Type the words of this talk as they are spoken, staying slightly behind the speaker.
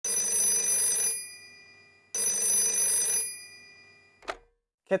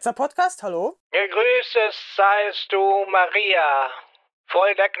Ketzer Podcast, hallo? Gegrüßet seist du, Maria,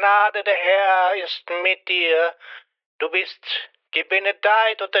 voll der Gnade, der Herr ist mit dir. Du bist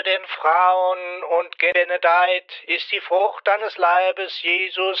gebenedeit unter den Frauen und gebenedeit ist die Frucht deines Leibes,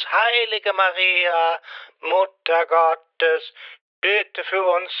 Jesus. Heilige Maria, Mutter Gottes, bitte für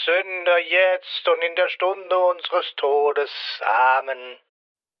uns Sünder jetzt und in der Stunde unseres Todes. Amen.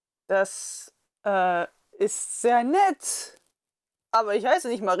 Das, ist sehr nett. Aber ich heiße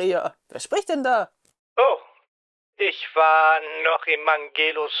nicht Maria. Wer spricht denn da? Oh, ich war noch im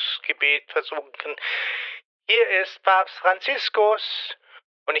Angelusgebet versunken. Hier ist Papst Franziskus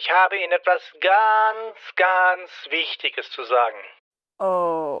und ich habe Ihnen etwas ganz Wichtiges zu sagen.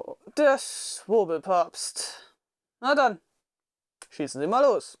 Oh, der Schwurbelpapst. Na dann, schießen Sie mal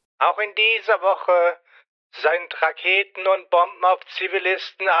los. Auch in dieser Woche sind Raketen und Bomben auf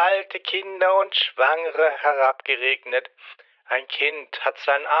Zivilisten, alte Kinder und Schwangere herabgeregnet. Ein Kind hat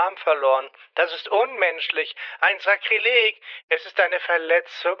seinen Arm verloren. Das ist unmenschlich, ein Sakrileg. Es ist eine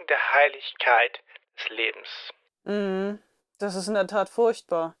Verletzung der Heiligkeit des Lebens. Das ist in der Tat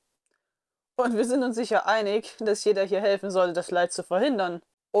furchtbar. Und wir sind uns sicher einig, dass jeder hier helfen sollte, das Leid zu verhindern.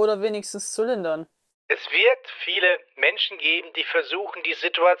 Oder wenigstens zu lindern. Es wird viele Menschen geben, die versuchen, die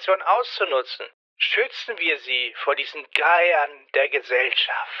Situation auszunutzen. Schützen wir sie vor diesen Geiern der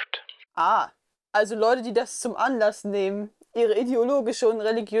Gesellschaft. Also Leute, die das zum Anlass nehmen, ihre ideologische und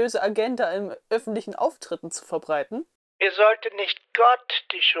religiöse Agenda im öffentlichen Auftritten zu verbreiten? Wir sollten nicht Gott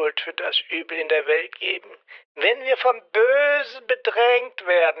die Schuld für das Übel in der Welt geben. Wenn wir vom Bösen bedrängt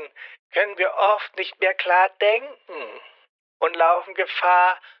werden, können wir oft nicht mehr klar denken und laufen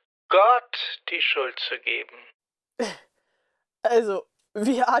Gefahr, Gott die Schuld zu geben. Also,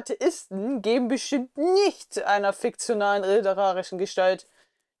 wir Atheisten geben bestimmt nicht einer fiktionalen literarischen Gestalt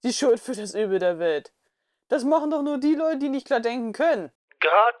die Schuld für das Übel der Welt. Das machen doch nur die Leute, die nicht klar denken können.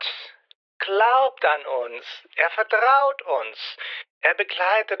 Gott glaubt an uns, er vertraut uns, er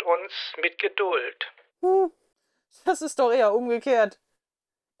begleitet uns mit Geduld. Das ist doch eher umgekehrt.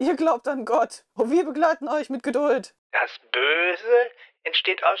 Ihr glaubt an Gott und wir begleiten euch mit Geduld. Das Böse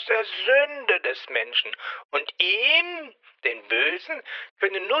entsteht aus der Sünde des Menschen und ihm, den Bösen,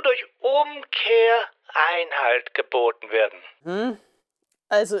 könne nur durch Umkehr Einhalt geboten werden.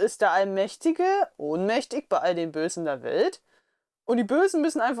 Also ist der Allmächtige ohnmächtig bei all den Bösen der Welt und die Bösen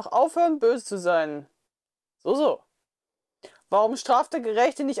müssen einfach aufhören, böse zu sein. So. Warum straft der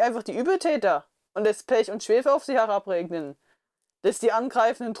Gerechte nicht einfach die Übeltäter und lässt Pech und Schwefel auf sie herabregnen? Lässt die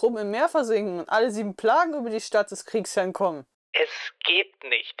angreifenden Truppen im Meer versinken und alle 7 Plagen über die Stadt des Kriegsherrn kommen? Es gibt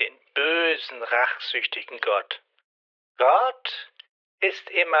nicht den bösen, rachsüchtigen Gott. Gott ist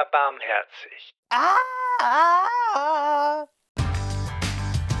immer barmherzig.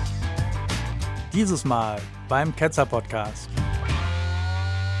 Dieses Mal beim Ketzer Podcast.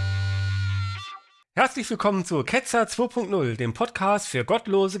 Herzlich willkommen zu Ketzer 2.0, dem Podcast für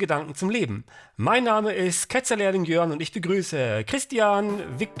gottlose Gedanken zum Leben. Mein Name ist Ketzerlehrling Jörn und ich begrüße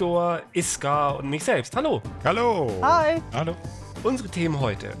Christian, Viktor, Iska und mich selbst. Hallo. Hallo. Hi. Hallo. Unsere Themen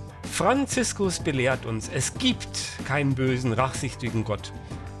heute. Franziskus belehrt uns, es gibt keinen bösen, rachsüchtigen Gott.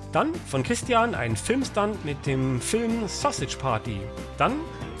 Dann von Christian ein Filmstunt mit dem Film Sausage Party. Dann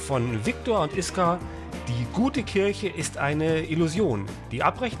von Viktor und Iska, die gute Kirche ist eine Illusion. Die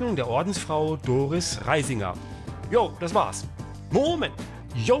Abrechnung der Ordensfrau Doris Reisinger. Jo, das war's. Moment.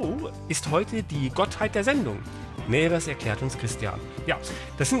 Jo ist heute die Gottheit der Sendung. Näheres erklärt uns Christian. Ja,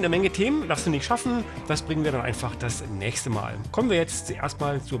 das sind eine Menge Themen, das wir nicht schaffen. Das bringen wir dann einfach das nächste Mal. Kommen wir jetzt zuerst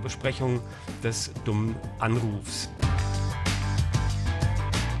mal zur Besprechung des dummen Anrufs.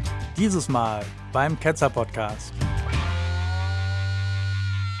 Dieses Mal beim Ketzer Podcast.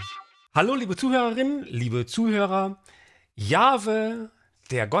 Hallo liebe Zuhörerinnen, liebe Zuhörer. Jahwe,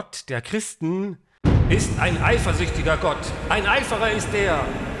 der Gott der Christen, ist ein eifersüchtiger Gott. Ein Eiferer ist er.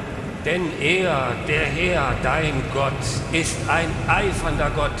 Denn er, der Herr, dein Gott, ist ein eifernder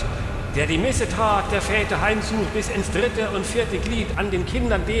Gott, der die Missetat der Väter heimsucht bis ins 3. und 4. Glied an den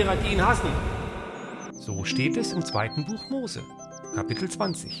Kindern derer, die ihn hassen. So steht es im 2. Buch Mose, Kapitel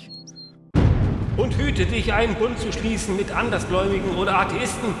 20. Und hüte dich, einen Bund zu schließen mit Andersgläubigen oder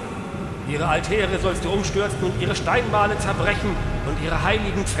Atheisten. Ihre Altäre sollst du umstürzen und ihre Steinmale zerbrechen und ihre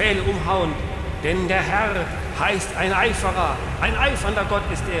heiligen Pfähle umhauen. Denn der Herr heißt ein Eiferer, ein eifernder Gott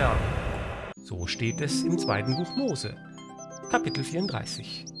ist er. So steht es im 2. Buch Mose, Kapitel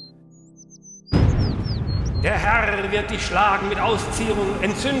 34. Der Herr wird dich schlagen mit Auszehrung,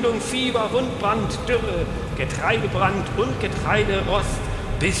 Entzündung, Fieber, Wundbrand, Dürre, Getreidebrand und Getreiderost,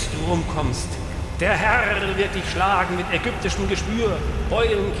 bis du umkommst. Der Herr wird dich schlagen mit ägyptischem Geschwür,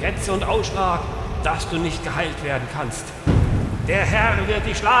 Beulen, Krätze und Ausschlag, dass du nicht geheilt werden kannst. Der Herr wird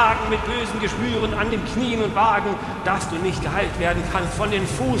dich schlagen mit bösen Geschwüren an den Knien und Wagen, dass du nicht geheilt werden kannst von den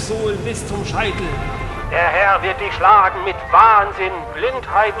Fußsohlen bis zum Scheitel. Der Herr wird dich schlagen mit Wahnsinn,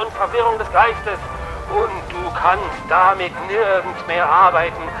 Blindheit und Verwirrung des Geistes. Und du kannst damit nirgends mehr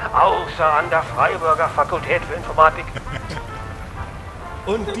arbeiten, außer an der Freiburger Fakultät für Informatik.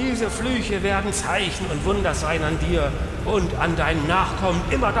 Und diese Flüche werden Zeichen und Wunder sein an dir und an deinen Nachkommen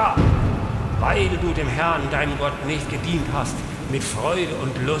immer da, weil du dem Herrn, deinem Gott, nicht gedient hast mit Freude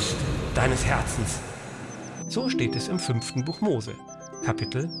und Lust deines Herzens. So steht es im 5. Buch Mose,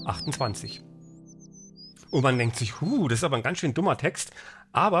 Kapitel 28. Und man denkt sich, das ist aber ein ganz schön dummer Text,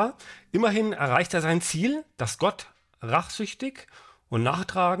 aber immerhin erreicht er sein Ziel, dass Gott rachsüchtig und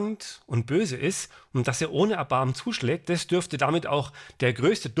nachtragend und böse ist und dass er ohne Erbarmen zuschlägt. Das dürfte damit auch der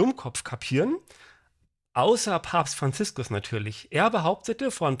größte Dummkopf kapieren, außer Papst Franziskus natürlich. Er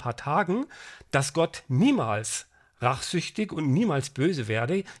behauptete vor ein paar Tagen, dass Gott niemals rachsüchtig und niemals böse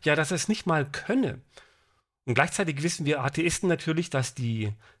werde, ja, dass er es nicht mal könne. Und gleichzeitig wissen wir Atheisten natürlich, dass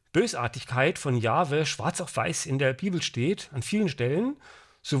die Bösartigkeit von Jahwe schwarz auf weiß in der Bibel steht, an vielen Stellen,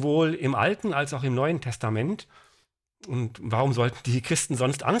 sowohl im Alten als auch im Neuen Testament. Und warum sollten die Christen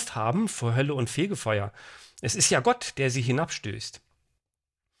sonst Angst haben vor Hölle und Fegefeuer? Es ist ja Gott, der sie hinabstößt.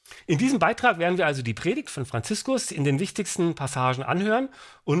 In diesem Beitrag werden wir also die Predigt von Franziskus in den wichtigsten Passagen anhören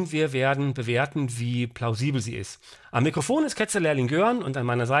und wir werden bewerten, wie plausibel sie ist. Am Mikrofon ist Ketzerlehrling Göran und an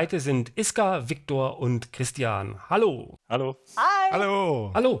meiner Seite sind Iska, Viktor und Christian. Hallo. Hallo. Hi.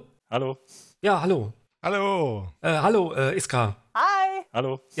 Hallo. Hallo. Hallo. Ja, hallo. Hallo. Hallo, Iska. Hi.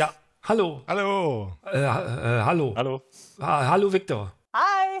 Hallo. Ja, hallo. Hallo. Hallo. Hallo. Hallo, Viktor.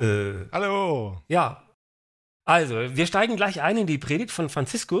 Hi. Hallo. Ja. Also, wir steigen gleich ein in die Predigt von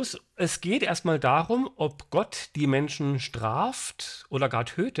Franziskus. Es geht erstmal darum, ob Gott die Menschen straft oder gar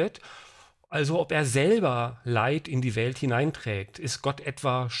tötet, also ob er selber Leid in die Welt hineinträgt. Ist Gott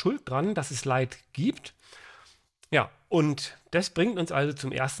etwa schuld dran, dass es Leid gibt? Ja, und das bringt uns also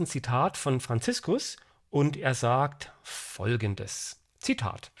zum ersten Zitat von Franziskus und er sagt Folgendes.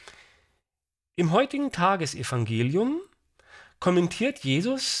 Zitat. Im heutigen Tagesevangelium kommentiert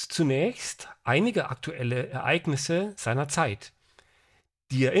Jesus zunächst einige aktuelle Ereignisse seiner Zeit.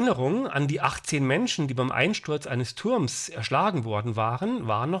 Die Erinnerung an die 18 Menschen, die beim Einsturz eines Turms erschlagen worden waren,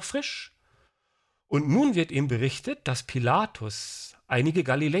 war noch frisch. Und nun wird ihm berichtet, dass Pilatus einige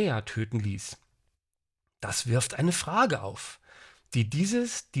Galiläer töten ließ. Das wirft eine Frage auf, die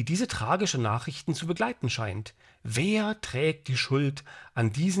diese tragische Nachrichten zu begleiten scheint. Wer trägt die Schuld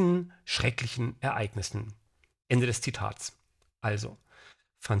an diesen schrecklichen Ereignissen? Ende des Zitats. Also,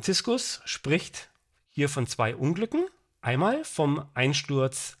 Franziskus spricht hier von 2 Unglücken, einmal vom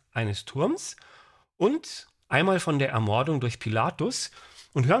Einsturz eines Turms und einmal von der Ermordung durch Pilatus.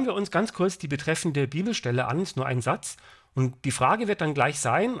 Und hören wir uns ganz kurz die betreffende Bibelstelle an, ist nur ein Satz. Und die Frage wird dann gleich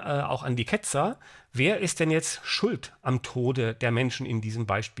sein, auch an die Ketzer, wer ist denn jetzt schuld am Tode der Menschen in diesem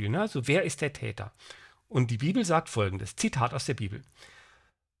Beispiel? Ne? Also wer ist der Täter? Und die Bibel sagt Folgendes, Zitat aus der Bibel.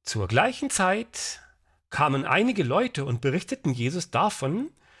 Zur gleichen Zeit kamen einige Leute und berichteten Jesus davon,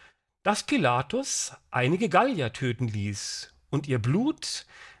 dass Pilatus einige Gallier töten ließ und ihr Blut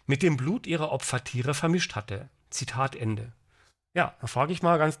mit dem Blut ihrer Opfertiere vermischt hatte. Zitat Ende. Ja, da frage ich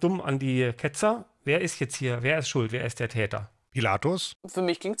mal ganz dumm an die Ketzer, wer ist jetzt hier, wer ist schuld, wer ist der Täter? Pilatus? Für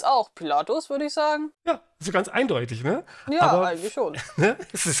mich klingt's auch. Pilatus, würde ich sagen. Ja, das ist ganz eindeutig, ne? Ja, Aber eigentlich schon. Ne?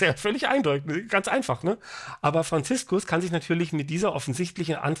 Es ist ja völlig eindeutig, ganz einfach, ne? Aber Franziskus kann sich natürlich mit dieser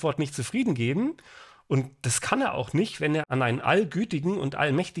offensichtlichen Antwort nicht zufrieden geben. Und das kann er auch nicht, wenn er an einen allgütigen und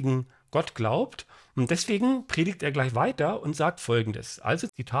allmächtigen Gott glaubt. Und deswegen predigt er gleich weiter und sagt Folgendes. Also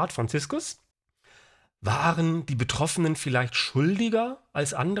Zitat Franziskus. Waren die Betroffenen vielleicht schuldiger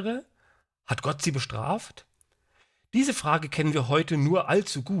als andere? Hat Gott sie bestraft? Diese Frage kennen wir heute nur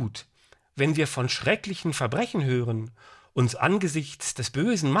allzu gut. Wenn wir von schrecklichen Verbrechen hören, uns angesichts des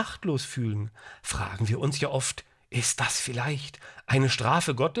Bösen machtlos fühlen, fragen wir uns ja oft, ist das vielleicht eine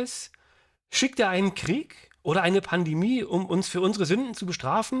Strafe Gottes? Schickt er einen Krieg oder eine Pandemie, um uns für unsere Sünden zu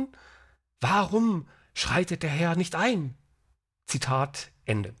bestrafen? Warum schreitet der Herr nicht ein? Zitat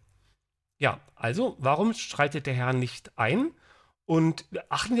Ende. Ja, also, warum schreitet der Herr nicht ein? Und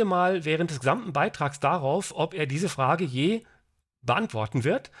achten wir mal während des gesamten Beitrags darauf, ob er diese Frage je beantworten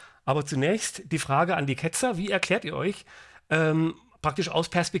wird. Aber zunächst die Frage an die Ketzer, wie erklärt ihr euch praktisch aus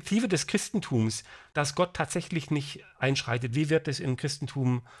Perspektive des Christentums, dass Gott tatsächlich nicht einschreitet? Wie wird das im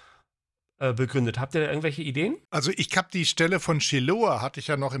Christentum begründet? Habt ihr da irgendwelche Ideen? Also ich habe die Stelle von Shiloah hatte ich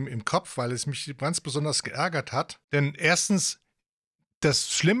ja noch im Kopf, weil es mich ganz besonders geärgert hat. Denn erstens,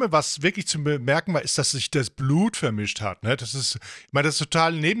 Das Schlimme, was wirklich zu bemerken war, ist, dass sich das Blut vermischt hat. Ne? Ich meine, das ist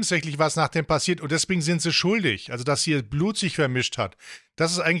total nebensächlich, was nach dem passiert. Und deswegen sind sie schuldig. Also, dass hier Blut sich vermischt hat.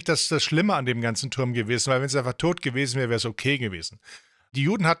 Das ist eigentlich das Schlimme an dem ganzen Turm gewesen. Weil wenn es einfach tot gewesen wäre, wäre es okay gewesen. Die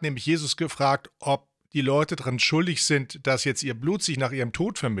Juden hatten nämlich Jesus gefragt, ob die Leute daran schuldig sind, dass jetzt ihr Blut sich nach ihrem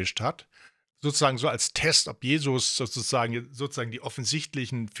Tod vermischt hat. Sozusagen so als Test, ob Jesus sozusagen die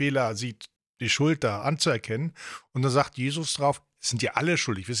offensichtlichen Fehler sieht, die Schuld da anzuerkennen. Und dann sagt Jesus drauf, sind ja alle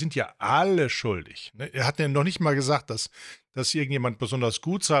schuldig. Wir sind ja alle schuldig. Ne? Er hat ja noch nicht mal gesagt, dass irgendjemand besonders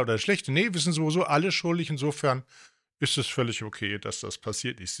gut sei oder schlecht. Nee, wir sind sowieso alle schuldig. Insofern ist es völlig okay, dass das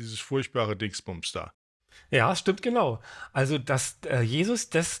passiert ist. Dieses furchtbare Dingsbums da. Ja, stimmt genau. Also, dass Jesus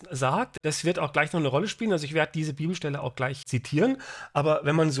das sagt, das wird auch gleich noch eine Rolle spielen. Also, ich werde diese Bibelstelle auch gleich zitieren. Aber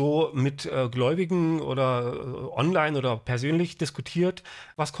wenn man so mit Gläubigen oder online oder persönlich diskutiert,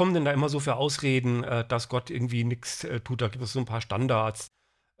 was kommen denn da immer so für Ausreden, dass Gott irgendwie nichts tut? Da gibt es so ein paar Standards.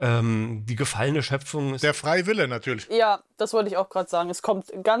 Die gefallene Schöpfung ist. Der freie Wille natürlich. Ja, das wollte ich auch gerade sagen. Es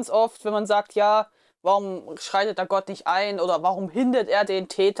kommt ganz oft, wenn man sagt, ja, warum schreitet da Gott nicht ein oder warum hindert er den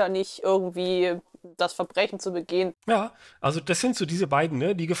Täter nicht irgendwie das Verbrechen zu begehen? Ja, also das sind so diese beiden,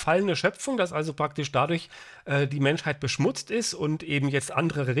 ne? Die gefallene Schöpfung, dass also praktisch dadurch die Menschheit beschmutzt ist und eben jetzt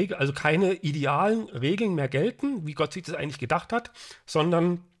andere Regeln, also keine idealen Regeln mehr gelten, wie Gott sich das eigentlich gedacht hat,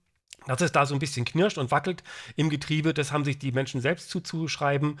 sondern dass es da so ein bisschen knirscht und wackelt im Getriebe, das haben sich die Menschen selbst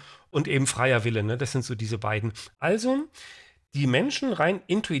zuzuschreiben und eben freier Wille, ne? Das sind so diese beiden. Also die Menschen rein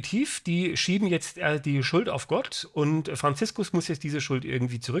intuitiv, die schieben jetzt die Schuld auf Gott und Franziskus muss jetzt diese Schuld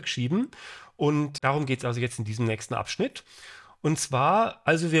irgendwie zurückschieben. Und darum geht es also jetzt in diesem nächsten Abschnitt. Und zwar,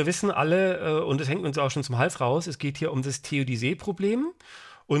 also wir wissen alle, und das hängt uns auch schon zum Hals raus, es geht hier um das Theodizee-Problem.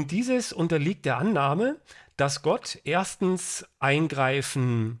 Und dieses unterliegt der Annahme, dass Gott erstens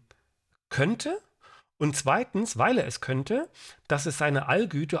eingreifen könnte und zweitens, weil er es könnte, dass es seine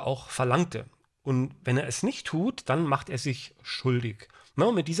Allgüte auch verlangte. Und wenn er es nicht tut, dann macht er sich schuldig.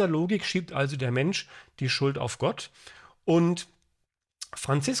 Na, mit dieser Logik schiebt also der Mensch die Schuld auf Gott. Und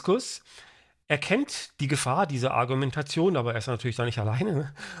Franziskus erkennt die Gefahr dieser Argumentation, aber er ist natürlich da nicht alleine,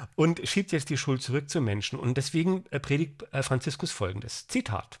 ne? Und schiebt jetzt die Schuld zurück zum Menschen. Und deswegen predigt Franziskus folgendes,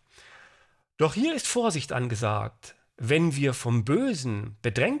 Zitat. Doch hier ist Vorsicht angesagt. Wenn wir vom Bösen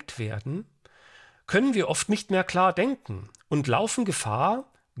bedrängt werden, können wir oft nicht mehr klar denken und laufen Gefahr,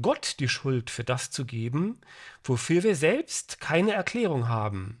 Gott die Schuld für das zu geben, wofür wir selbst keine Erklärung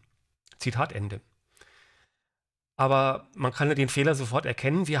haben. Zitat Ende. Aber man kann ja den Fehler sofort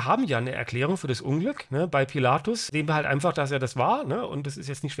erkennen. Wir haben ja eine Erklärung für das Unglück. Ne? Bei Pilatus sehen wir halt einfach, dass er das war. Ne? Und das ist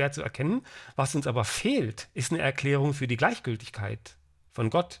jetzt nicht schwer zu erkennen. Was uns aber fehlt, ist eine Erklärung für die Gleichgültigkeit von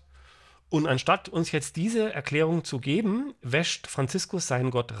Gott. Und anstatt uns jetzt diese Erklärung zu geben, wäscht Franziskus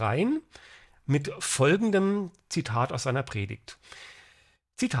seinen Gott rein mit folgendem Zitat aus seiner Predigt.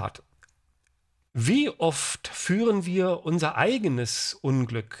 Zitat. Wie oft führen wir unser eigenes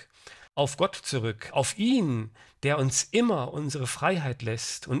Unglück auf Gott zurück, auf ihn, der uns immer unsere Freiheit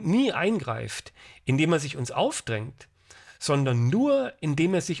lässt und nie eingreift, indem er sich uns aufdrängt, sondern nur,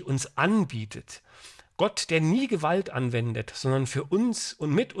 indem er sich uns anbietet. Gott, der nie Gewalt anwendet, sondern für uns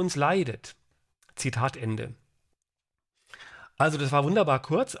und mit uns leidet. Zitat Ende. Also das war wunderbar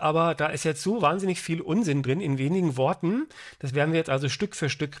kurz, aber da ist jetzt so wahnsinnig viel Unsinn drin in wenigen Worten. Das werden wir jetzt also Stück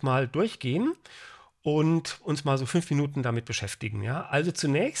für Stück mal durchgehen und uns mal so 5 Minuten damit beschäftigen. Ja? Also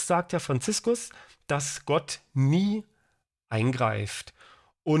zunächst sagt ja Franziskus, dass Gott nie eingreift.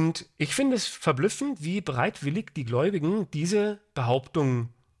 Und ich finde es verblüffend, wie bereitwillig die Gläubigen diese Behauptung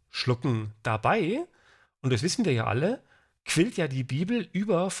schlucken. Dabei, und das wissen wir ja alle, quillt ja die Bibel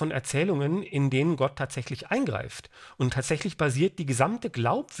über von Erzählungen, in denen Gott tatsächlich eingreift. Und tatsächlich basiert die gesamte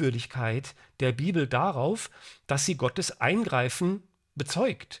Glaubwürdigkeit der Bibel darauf, dass sie Gottes Eingreifen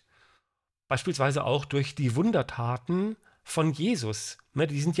bezeugt. Beispielsweise auch durch die Wundertaten von Jesus. Ne,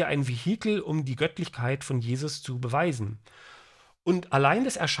 die sind ja ein Vehikel, um die Göttlichkeit von Jesus zu beweisen. Und allein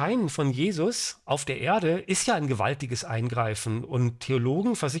das Erscheinen von Jesus auf der Erde ist ja ein gewaltiges Eingreifen. Und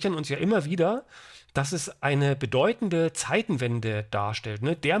Theologen versichern uns ja immer wieder, dass es eine bedeutende Zeitenwende darstellt.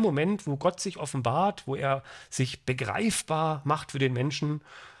 Ne? Der Moment, wo Gott sich offenbart, wo er sich begreifbar macht für den Menschen.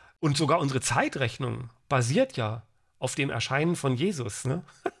 Und sogar unsere Zeitrechnung basiert ja auf dem Erscheinen von Jesus. Ne?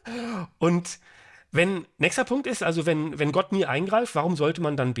 Und nächster Punkt ist, also wenn Gott nie eingreift, warum sollte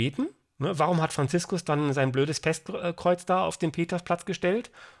man dann beten? Ne? Warum hat Franziskus dann sein blödes Pestkreuz da auf den Petersplatz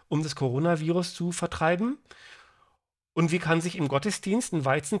gestellt, um das Coronavirus zu vertreiben? Und wie kann sich im Gottesdienst ein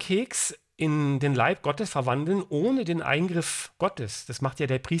Weizenkeks in den Leib Gottes verwandeln, ohne den Eingriff Gottes? Das macht ja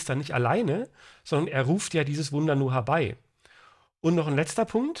der Priester nicht alleine, sondern er ruft ja dieses Wunder nur herbei. Und noch ein letzter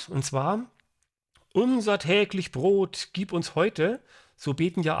Punkt, und zwar, unser täglich Brot gib uns heute, so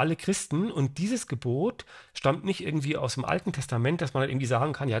beten ja alle Christen. Und dieses Gebot stammt nicht irgendwie aus dem Alten Testament, dass man halt irgendwie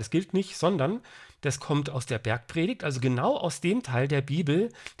sagen kann, ja, das gilt nicht, sondern das kommt aus der Bergpredigt, also genau aus dem Teil der Bibel,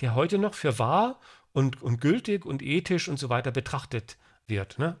 der heute noch für wahr und gültig und ethisch und so weiter betrachtet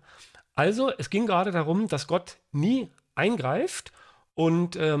wird. Ne? Also es ging gerade darum, dass Gott nie eingreift.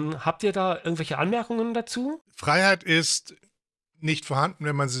 Und habt ihr da irgendwelche Anmerkungen dazu? Freiheit ist nicht vorhanden,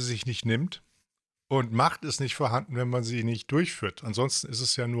 wenn man sie sich nicht nimmt. Und Macht ist nicht vorhanden, wenn man sie nicht durchführt. Ansonsten ist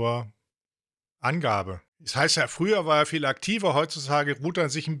es ja nur Angabe. Das heißt ja, früher war er viel aktiver, heutzutage ruht er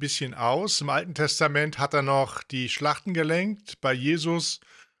sich ein bisschen aus. Im Alten Testament hat er noch die Schlachten gelenkt. Bei Jesus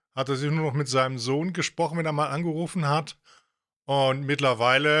hat er sich nur noch mit seinem Sohn gesprochen, wenn er mal angerufen hat. Und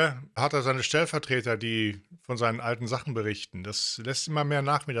mittlerweile hat er seine Stellvertreter, die von seinen alten Sachen berichten. Das lässt immer mehr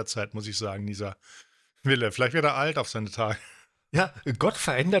nach mit der Zeit, muss ich sagen, dieser Wille. Vielleicht wird er alt auf seine Tage. Ja, Gott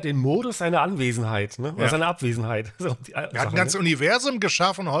verändert den Modus seiner Anwesenheit, ne? Oder Ja. seiner Abwesenheit. So, Er hat ein ganzes Universum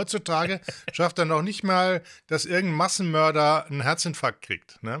geschaffen und heutzutage schafft er noch nicht mal, dass irgendein Massenmörder einen Herzinfarkt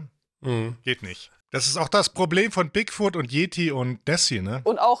kriegt. Ne? Geht nicht. Das ist auch das Problem von Bigfoot und Yeti und Nessie, ne?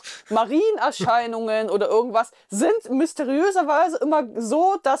 Und auch Marienerscheinungen oder irgendwas sind mysteriöserweise immer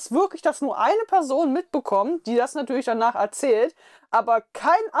so, dass wirklich das nur eine Person mitbekommt, die das natürlich danach erzählt, aber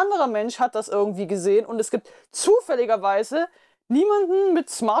kein anderer Mensch hat das irgendwie gesehen und es gibt zufälligerweise niemanden mit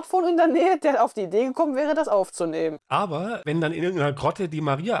Smartphone in der Nähe, der auf die Idee gekommen wäre, das aufzunehmen. Aber wenn dann in irgendeiner Grotte die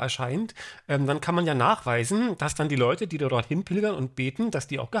Maria erscheint, dann kann man ja nachweisen, dass dann die Leute, die da dorthin pilgern und beten, dass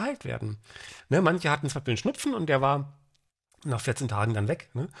die auch geheilt werden. Ne, manche hatten zum Beispiel einen Schnupfen und der war nach 14 Tagen dann weg.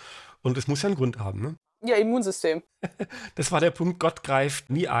 Ne? Und es muss ja einen Grund haben. Ne? Ja, Immunsystem. Das war der Punkt, Gott greift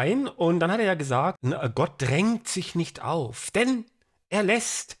nie ein. Und dann hat er ja gesagt, Gott drängt sich nicht auf, denn er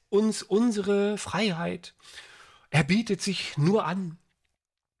lässt uns unsere Freiheit. Er bietet sich nur an.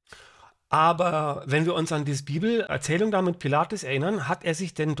 Aber wenn wir uns an diese Bibelerzählung da mit Pilatus erinnern, hat er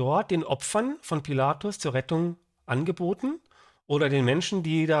sich denn dort den Opfern von Pilatus zur Rettung angeboten? Oder den Menschen,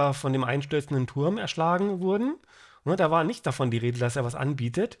 die da von dem einstürzenden Turm erschlagen wurden? Ne, da war nicht davon die Rede, dass er was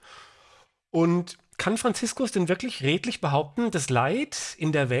anbietet. Und kann Franziskus denn wirklich redlich behaupten, das Leid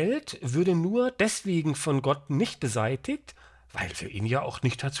in der Welt würde nur deswegen von Gott nicht beseitigt, weil wir ihn ja auch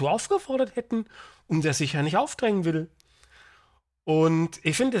nicht dazu aufgefordert hätten und er sich ja nicht aufdrängen will? Und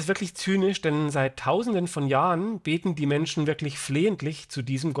ich finde es wirklich zynisch, denn seit Tausenden von Jahren beten die Menschen wirklich flehentlich zu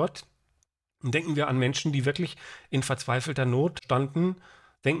diesem Gott. Und denken wir an Menschen, die wirklich in verzweifelter Not standen.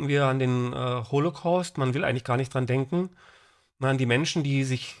 Denken wir an den Holocaust, man will eigentlich gar nicht dran denken. An die Menschen, die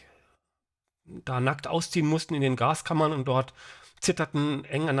sich da nackt ausziehen mussten in den Gaskammern und dort zitterten,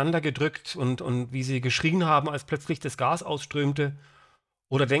 eng aneinander gedrückt und wie sie geschrien haben, als plötzlich das Gas ausströmte.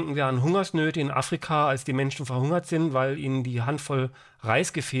 Oder denken wir an Hungersnöte in Afrika, als die Menschen verhungert sind, weil ihnen die Handvoll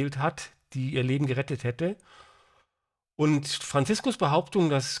Reis gefehlt hat, die ihr Leben gerettet hätte. Und Franziskus Behauptung,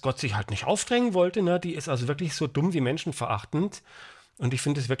 dass Gott sich halt nicht aufdrängen wollte, ne, die ist also wirklich so dumm wie menschenverachtend. Und ich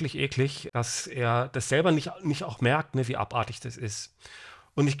finde es wirklich eklig, dass er das selber nicht auch merkt, ne, wie abartig das ist.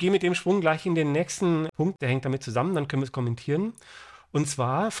 Und ich gehe mit dem Schwung gleich in den nächsten Punkt, der hängt damit zusammen, dann können wir es kommentieren. Und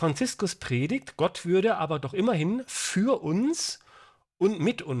zwar, Franziskus predigt, Gott würde aber doch immerhin für uns und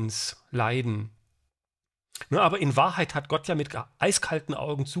mit uns leiden. Ne, aber in Wahrheit hat Gott ja mit eiskalten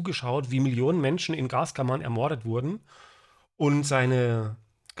Augen zugeschaut, wie Millionen Menschen in Gaskammern ermordet wurden. Und seine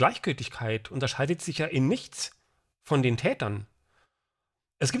Gleichgültigkeit unterscheidet sich ja in nichts von den Tätern.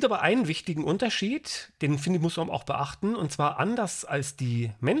 Es gibt aber einen wichtigen Unterschied, den finde ich, muss man auch beachten, und zwar anders als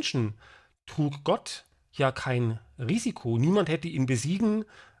die Menschen trug Gott ja kein Risiko. Niemand hätte ihn besiegen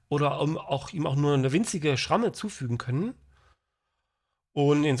oder ihm auch nur eine winzige Schramme zufügen können.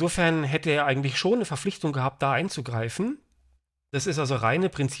 Und insofern hätte er eigentlich schon eine Verpflichtung gehabt, da einzugreifen. Das ist also reine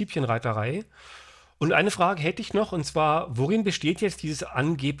Prinzipienreiterei. Und eine Frage hätte ich noch, und zwar, worin besteht jetzt dieses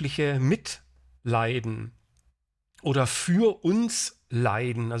angebliche Mitleiden? Oder für uns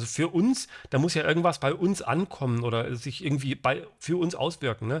leiden? Also für uns, da muss ja irgendwas bei uns ankommen oder sich irgendwie für uns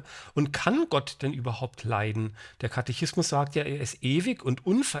auswirken. Ne? Und kann Gott denn überhaupt leiden? Der Katechismus sagt ja, er ist ewig und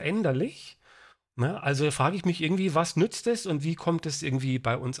unveränderlich. Ne? Also frage ich mich irgendwie, was nützt es und wie kommt es irgendwie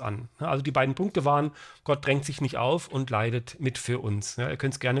bei uns an? Ne? Also die beiden Punkte waren, Gott drängt sich nicht auf und leidet mit für uns. Ne? Ihr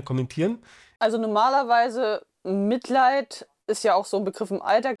könnt es gerne kommentieren. Also normalerweise Mitleid ist ja auch so ein Begriff im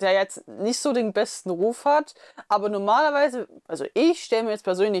Alltag, der jetzt nicht so den besten Ruf hat. Aber normalerweise, also ich stelle mir jetzt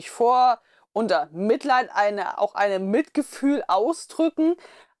persönlich vor, unter Mitleid auch eine Mitgefühl ausdrücken,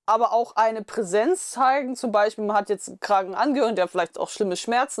 aber auch eine Präsenz zeigen. Zum Beispiel, man hat jetzt einen kranken Angehörigen, der vielleicht auch schlimme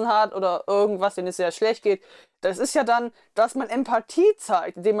Schmerzen hat oder irgendwas, denen es sehr schlecht geht. Das ist ja dann, dass man Empathie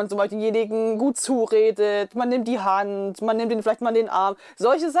zeigt, indem man zum Beispiel denjenigen gut zuredet, man nimmt die Hand, man nimmt ihn vielleicht mal den Arm.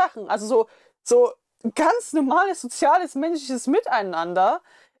 Solche Sachen. Also so ganz normales, soziales, menschliches Miteinander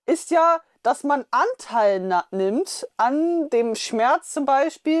ist ja, dass man Anteil nimmt an dem Schmerz zum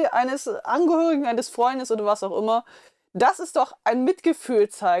Beispiel eines Angehörigen, eines Freundes oder was auch immer. Das ist doch ein Mitgefühl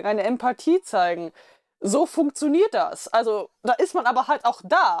zeigen, eine Empathie zeigen. So funktioniert das. Also da ist man aber halt auch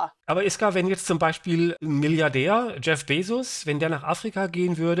da. Aber Iska, wenn jetzt zum Beispiel ein Milliardär, Jeff Bezos, wenn der nach Afrika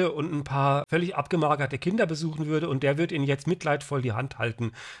gehen würde und ein paar völlig abgemagerte Kinder besuchen würde und der würde ihnen jetzt mitleidvoll die Hand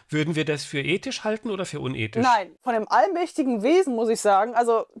halten, würden wir das für ethisch halten oder für unethisch? Nein, von dem allmächtigen Wesen muss ich sagen,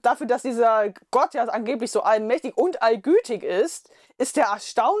 also dafür, dass dieser Gott ja angeblich so allmächtig und allgütig ist der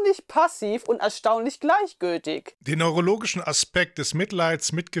erstaunlich passiv und erstaunlich gleichgültig. Den neurologischen Aspekt des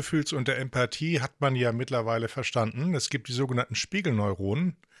Mitleids, Mitgefühls und der Empathie hat man ja mittlerweile verstanden. Es gibt die sogenannten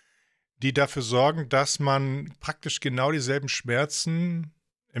Spiegelneuronen, die dafür sorgen, dass man praktisch genau dieselben Schmerzen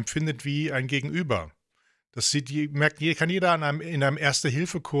empfindet wie ein Gegenüber. Das kann jeder in einem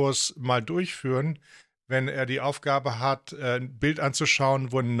Erste-Hilfe-Kurs mal durchführen, wenn er die Aufgabe hat, ein Bild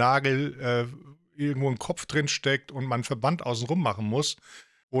anzuschauen, wo ein Nagel irgendwo ein Kopf drin steckt und man einen Verband außenrum machen muss.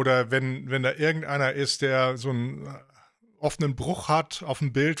 Oder wenn da irgendeiner ist, der so einen offenen Bruch hat auf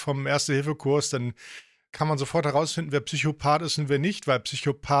dem Bild vom Erste-Hilfe-Kurs, dann kann man sofort herausfinden, wer Psychopath ist und wer nicht, weil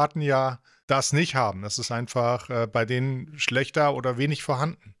Psychopathen ja das nicht haben. Das ist einfach bei denen schlechter oder wenig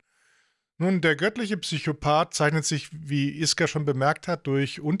vorhanden. Nun, der göttliche Psychopath zeichnet sich, wie Iska schon bemerkt hat,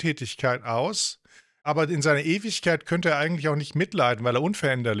 durch Untätigkeit aus. Aber in seiner Ewigkeit könnte er eigentlich auch nicht mitleiden, weil er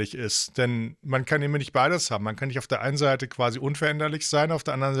unveränderlich ist. Denn man kann immer nicht beides haben. Man kann nicht auf der einen Seite quasi unveränderlich sein, auf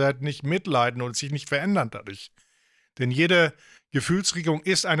der anderen Seite nicht mitleiden und sich nicht verändern dadurch. Denn jede Gefühlsregung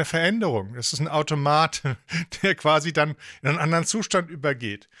ist eine Veränderung. Es ist ein Automat, der quasi dann in einen anderen Zustand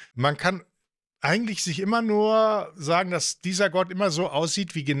übergeht. Man kann eigentlich sich immer nur sagen, dass dieser Gott immer so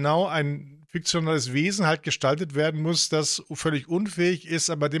aussieht, wie genau ein fiktionales Wesen halt gestaltet werden muss, das völlig unfähig ist,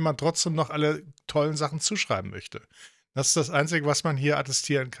 aber dem man trotzdem noch alle tollen Sachen zuschreiben möchte. Das ist das Einzige, was man hier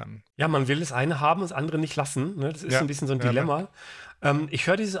attestieren kann. Ja, man will das eine haben, das andere nicht lassen. Ne? Das ist ein bisschen so ein Dilemma. Ich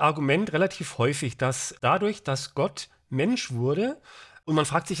höre dieses Argument relativ häufig, dass dadurch, dass Gott Mensch wurde, und man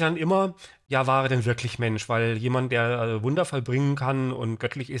fragt sich dann immer, ja, war er denn wirklich Mensch? Weil jemand, der Wunder vollbringen kann und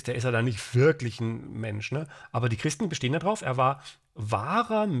göttlich ist, der ist ja dann nicht wirklich ein Mensch. Ne? Aber die Christen bestehen darauf, er war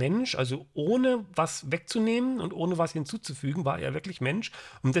wahrer Mensch, also ohne was wegzunehmen und ohne was hinzuzufügen, war er wirklich Mensch.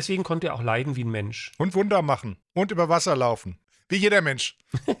 Und deswegen konnte er auch leiden wie ein Mensch. Und Wunder machen und über Wasser laufen. Wie jeder Mensch.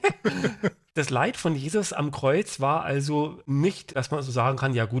 Das Leid von Jesus am Kreuz war also nicht, dass man so sagen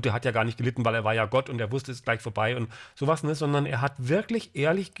kann, ja gut, er hat ja gar nicht gelitten, weil er war ja Gott und er wusste, es ist gleich vorbei und sowas, ne? Sondern er hat wirklich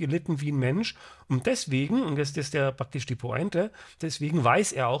ehrlich gelitten wie ein Mensch und deswegen, und das ist ja praktisch die Pointe, deswegen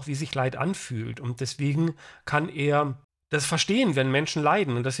weiß er auch, wie sich Leid anfühlt und deswegen kann er das verstehen, wenn Menschen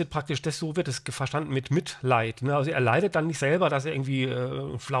leiden. Und das wird praktisch, so wird es verstanden mit Mitleid. Ne? Also er leidet dann nicht selber, dass er irgendwie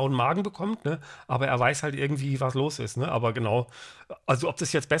einen flauen Magen bekommt, ne? Aber er weiß halt irgendwie, was los ist. Ne? Aber genau, also ob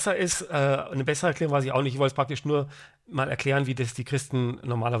das jetzt besser ist, eine bessere Erklärung weiß ich auch nicht. Ich wollte es praktisch nur mal erklären, wie das die Christen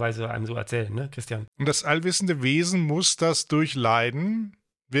normalerweise einem so erzählen, ne, Christian? Und das allwissende Wesen muss das durchleiden,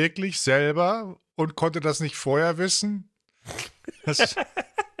 wirklich selber, und konnte das nicht vorher wissen? Das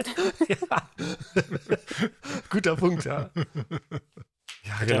ja. Guter Punkt, ja.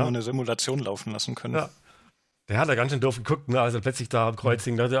 Ja, hätte nur eine Simulation laufen lassen können. Ja. Der hat da ganz schön doof geguckt, ne? Also plötzlich da am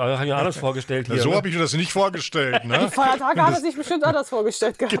Kreuzing, da habe ich mir anders vorgestellt hier. So ne? habe ich mir das nicht vorgestellt, ne? Die Feiertage hat er sich bestimmt anders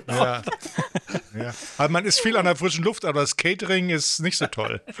vorgestellt gehabt. Genau. Ja. Also man ist viel an der frischen Luft, aber das Catering ist nicht so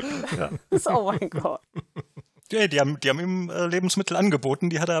toll. Ja. Oh mein Gott. Ja, die haben ihm Lebensmittel angeboten,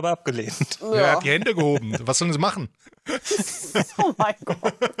 die hat er aber abgelehnt. Ja, er hat die Hände gehoben. Was sollen sie machen? Oh mein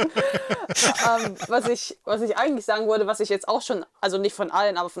Gott. Was ich eigentlich sagen wollte, was ich jetzt auch schon, also nicht von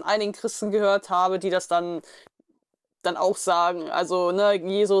allen, aber von einigen Christen gehört habe, die das dann auch sagen. Also, ne,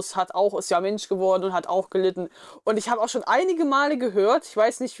 Jesus ist ja Mensch geworden und hat auch gelitten. Und ich habe auch schon einige Male gehört, ich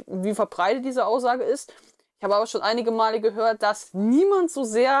weiß nicht, wie verbreitet diese Aussage ist, ich habe aber schon einige Male gehört, dass niemand so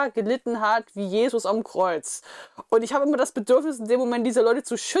sehr gelitten hat wie Jesus am Kreuz. Und ich habe immer das Bedürfnis, in dem Moment diese Leute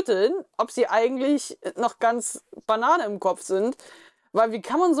zu schütteln, ob sie eigentlich noch ganz Banane im Kopf sind. Weil wie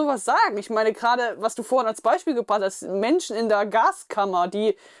kann man sowas sagen? Ich meine, gerade, was du vorhin als Beispiel gebracht hast, Menschen in der Gaskammer,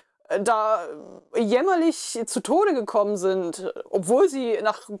 die da jämmerlich zu Tode gekommen sind, obwohl sie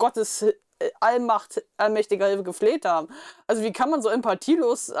nach Gottes allmächtiger Hilfe gefleht haben. Also wie kann man so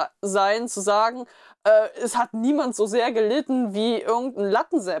empathielos sein, zu sagen, es hat niemand so sehr gelitten wie irgendein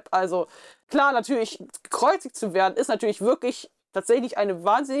Lattensepp. Also klar, natürlich, gekreuzigt zu werden, ist natürlich wirklich tatsächlich eine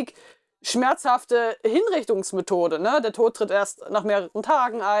wahnsinnig schmerzhafte Hinrichtungsmethode. Ne? Der Tod tritt erst nach mehreren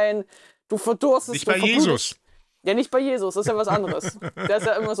Tagen ein, du verdurstest. Nicht bei Jesus. Ja, nicht bei Jesus, das ist ja was anderes. Der ist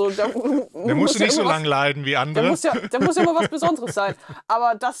ja immer so. Der muss ja nicht so lange leiden wie andere. Der muss ja immer was Besonderes sein.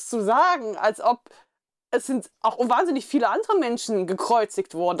 Aber das zu sagen, als ob es sind auch wahnsinnig viele andere Menschen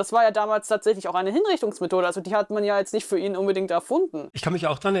gekreuzigt worden. Das war ja damals tatsächlich auch eine Hinrichtungsmethode. Also die hat man ja jetzt nicht für ihn unbedingt erfunden. Ich kann mich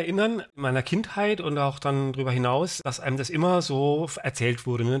auch daran erinnern, in meiner Kindheit und auch dann darüber hinaus, dass einem das immer so erzählt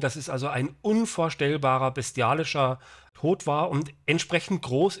wurde, ne? Dass es also ein unvorstellbarer, bestialischer Tod war und entsprechend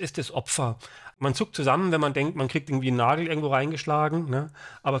groß ist das Opfer. Man zuckt zusammen, wenn man denkt, man kriegt irgendwie einen Nagel irgendwo reingeschlagen, ne?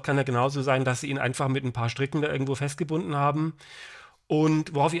 Aber es kann ja genauso sein, dass sie ihn einfach mit ein paar Stricken da irgendwo festgebunden haben.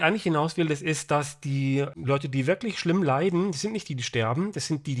 Und worauf ich eigentlich hinaus will, das ist, dass die Leute, die wirklich schlimm leiden, das sind nicht die, die sterben, das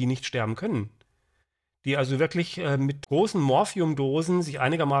sind die, die nicht sterben können. Die also wirklich mit großen Morphiumdosen sich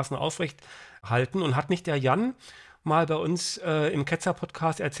einigermaßen aufrecht halten. Und hat nicht der Jan mal bei uns im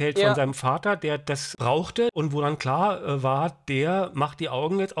Ketzer-Podcast erzählt Ja. von seinem Vater, der das brauchte und wo dann klar war, der macht die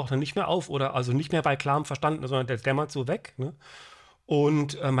Augen jetzt auch dann nicht mehr auf oder also nicht mehr bei klarem Verstand, sondern der dämmert so weg, ne?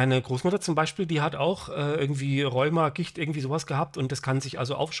 Und meine Großmutter zum Beispiel, die hat auch irgendwie Rheuma, Gicht, irgendwie sowas gehabt und das kann sich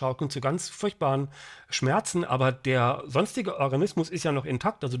also aufschaukeln zu ganz furchtbaren Schmerzen, aber der sonstige Organismus ist ja noch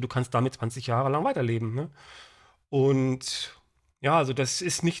intakt, also du kannst damit 20 Jahre lang weiterleben, ne? Und ja, also das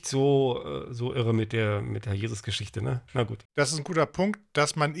ist nicht so irre mit der Jesus-Geschichte, ne? Na gut. Das ist ein guter Punkt,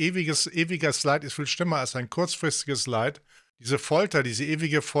 dass man ewiges Leid ist viel schlimmer als ein kurzfristiges Leid. Diese Folter, diese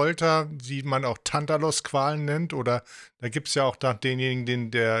ewige Folter, die man auch Tantalos-Qualen nennt, oder da gibt es ja auch da denjenigen,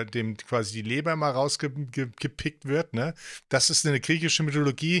 dem quasi die Leber mal rausgepickt wird, ne? Das ist eine griechische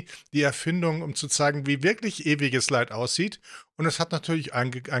Mythologie, die Erfindung, um zu zeigen, wie wirklich ewiges Leid aussieht. Und es hat natürlich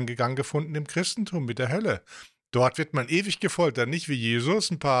Eingang gefunden im Christentum mit der Hölle. Dort wird man ewig gefoltert, nicht wie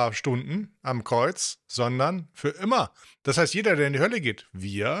Jesus ein paar Stunden am Kreuz, sondern für immer. Das heißt, jeder, der in die Hölle geht,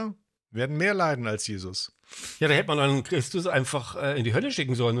 wir werden mehr leiden als Jesus. Ja, da hätte man dann Christus einfach in die Hölle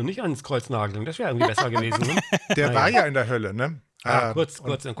schicken sollen und nicht ans Kreuz nageln. Das wäre irgendwie besser gewesen, ne? Der war ja in der Hölle, ne? Kurz.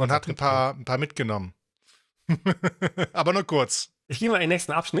 Und hat ein paar mitgenommen. Aber nur kurz. Ich gehe mal in den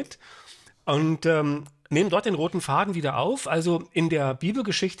nächsten Abschnitt und nehme dort den roten Faden wieder auf. Also in der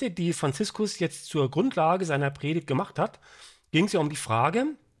Bibelgeschichte, die Franziskus jetzt zur Grundlage seiner Predigt gemacht hat, ging es ja um die Frage,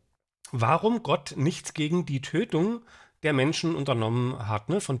 warum Gott nichts gegen die Tötung der Menschen unternommen hat,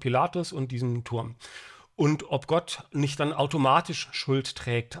 ne, von Pilatus und diesem Turm. Und ob Gott nicht dann automatisch Schuld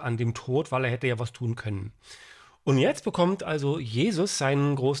trägt an dem Tod, weil er hätte ja was tun können. Und jetzt bekommt also Jesus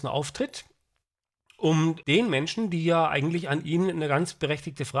seinen großen Auftritt, um den Menschen, die ja eigentlich an ihn eine ganz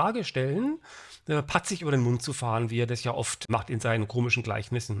berechtigte Frage stellen, patzig über den Mund zu fahren, wie er das ja oft macht in seinen komischen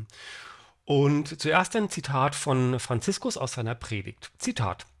Gleichnissen. Und zuerst ein Zitat von Franziskus aus seiner Predigt.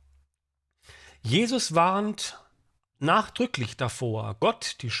 Zitat: Jesus warnt nachdrücklich davor,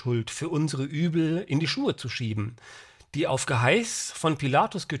 Gott die Schuld für unsere Übel in die Schuhe zu schieben. Die auf Geheiß von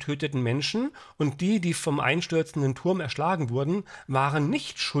Pilatus getöteten Menschen und die vom einstürzenden Turm erschlagen wurden, waren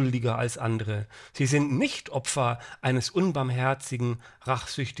nicht schuldiger als andere. Sie sind nicht Opfer eines unbarmherzigen,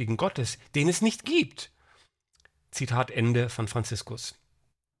 rachsüchtigen Gottes, den es nicht gibt. Zitat Ende von Franziskus.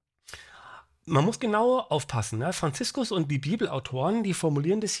 Man muss genau aufpassen, ne? Franziskus und die Bibelautoren, die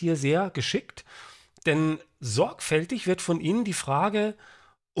formulieren das hier sehr geschickt, denn sorgfältig wird von ihnen die Frage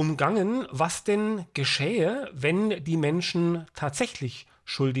umgangen, was denn geschähe, wenn die Menschen tatsächlich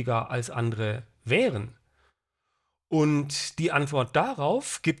schuldiger als andere wären. Und die Antwort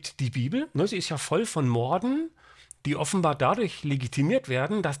darauf gibt die Bibel. Ne, sie ist ja voll von Morden, die offenbar dadurch legitimiert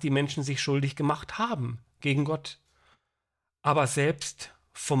werden, dass die Menschen sich schuldig gemacht haben gegen Gott. Aber selbst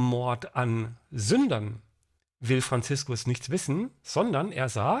vom Mord an Sündern will Franziskus nichts wissen, sondern er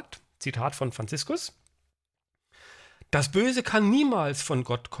sagt, Zitat von Franziskus: Das Böse kann niemals von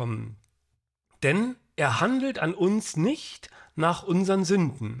Gott kommen, denn er handelt an uns nicht nach unseren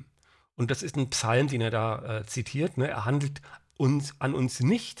Sünden. Und das ist ein Psalm, den er da zitiert, ne? Er handelt an uns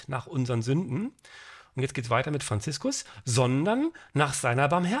nicht nach unseren Sünden. Und jetzt geht es weiter mit Franziskus, sondern nach seiner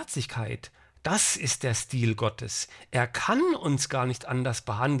Barmherzigkeit. Das ist der Stil Gottes. Er kann uns gar nicht anders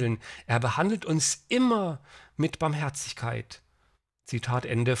behandeln. Er behandelt uns immer mit Barmherzigkeit. Zitat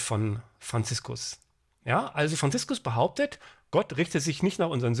Ende von Franziskus. Ja, also Franziskus behauptet, Gott richtet sich nicht nach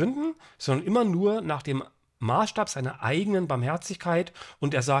unseren Sünden, sondern immer nur nach dem Maßstab seiner eigenen Barmherzigkeit.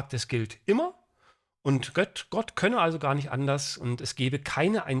 Und er sagt, es gilt immer. Und Gott könne also gar nicht anders und es gebe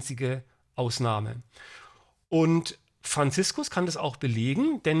keine einzige Ausnahme. Und Franziskus kann das auch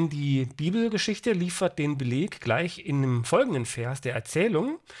belegen, denn die Bibelgeschichte liefert den Beleg gleich in dem folgenden Vers der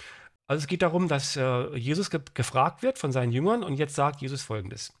Erzählung. Also es geht darum, dass Jesus gefragt wird von seinen Jüngern und jetzt sagt Jesus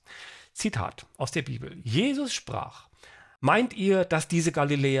Folgendes. Zitat aus der Bibel. Jesus sprach: Meint ihr, dass diese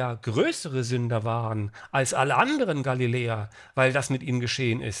Galiläer größere Sünder waren als alle anderen Galiläer, weil das mit ihnen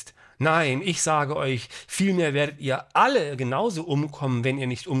geschehen ist? Nein, ich sage euch, vielmehr werdet ihr alle genauso umkommen, wenn ihr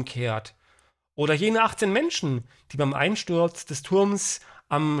nicht umkehrt. Oder jene 18 Menschen, die beim Einsturz des Turms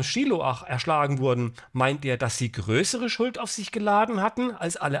am Schiloach erschlagen wurden, meint ihr, dass sie größere Schuld auf sich geladen hatten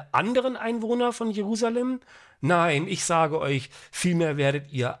als alle anderen Einwohner von Jerusalem? Nein, ich sage euch, vielmehr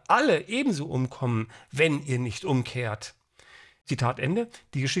werdet ihr alle ebenso umkommen, wenn ihr nicht umkehrt. Zitat Ende.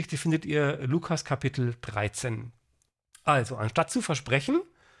 Die Geschichte findet ihr Lukas Kapitel 13. Also, anstatt zu versprechen,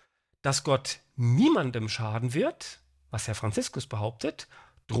 dass Gott niemandem schaden wird, was Herr Franziskus behauptet,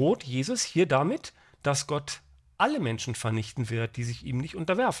 droht Jesus hier damit, dass Gott alle Menschen vernichten wird, die sich ihm nicht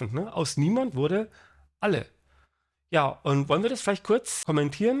unterwerfen. Ne? Aus niemand wurde alle. Ja, und wollen wir das vielleicht kurz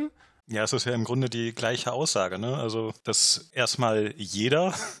kommentieren? Ja, es ist ja im Grunde die gleiche Aussage, ne? Also, dass erstmal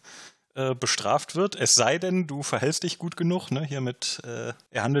jeder bestraft wird, es sei denn, du verhältst dich gut genug, ne? Hiermit,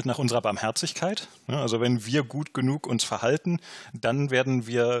 er handelt nach unserer Barmherzigkeit. Ne? Also wenn wir gut genug uns verhalten, dann werden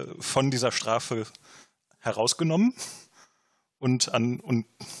wir von dieser Strafe herausgenommen. Und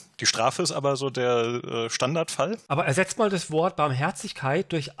die Strafe ist aber so der Standardfall. Aber ersetzt mal das Wort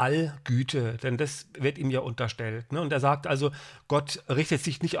Barmherzigkeit durch Allgüte, denn das wird ihm ja unterstellt. Ne? Und er sagt also, Gott richtet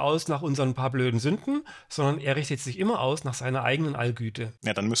sich nicht aus nach unseren paar blöden Sünden, sondern er richtet sich immer aus nach seiner eigenen Allgüte.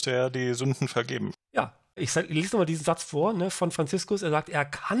 Ja, dann müsste er die Sünden vergeben. Ja, ich lese nochmal diesen Satz vor, ne, von Franziskus. Er sagt, er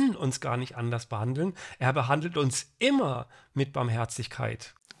kann uns gar nicht anders behandeln. Er behandelt uns immer mit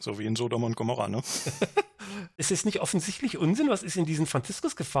Barmherzigkeit. So wie in Sodom und Gomorra, ne? Ist es nicht offensichtlich Unsinn? Was ist in diesen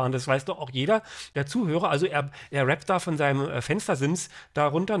Franziskus gefahren? Das weiß doch auch jeder der Zuhörer. Also er rappt da von seinem Fenstersims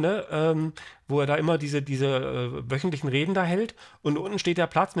darunter, ne, wo er da immer diese wöchentlichen Reden da hält. Und unten steht der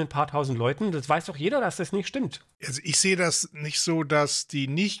Platz mit ein paar tausend Leuten. Das weiß doch jeder, dass das nicht stimmt. Also ich sehe das nicht so, dass die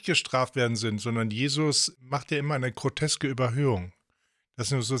nicht gestraft werden sind, sondern Jesus macht ja immer eine groteske Überhöhung. Das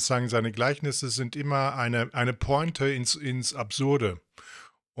sind sozusagen seine Gleichnisse sind immer eine Pointe ins Absurde.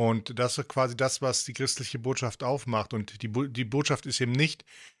 Und das ist quasi das, was die christliche Botschaft aufmacht. Und die Botschaft ist eben nicht,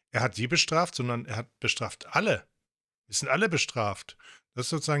 er hat sie bestraft, sondern er hat bestraft alle. Wir sind alle bestraft. Das ist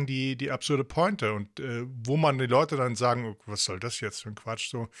sozusagen die absurde Pointe. Und wo man die Leute dann sagen, oh, was soll das jetzt für ein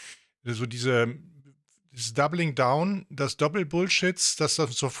Quatsch? So dieses Doubling Down, das Doppelbullshits, das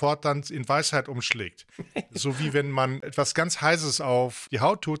dann sofort dann in Weisheit umschlägt. So wie wenn man etwas ganz Heißes auf die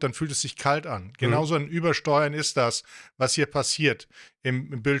Haut tut, dann fühlt es sich kalt an. Genauso ein Übersteuern ist das, was hier passiert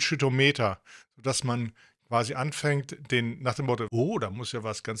im Bildschüttometer, sodass man quasi anfängt, nach dem Motto, oh, da muss ja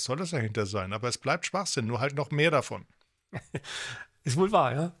was ganz Tolles dahinter sein. Aber es bleibt Schwachsinn, nur halt noch mehr davon. Ist wohl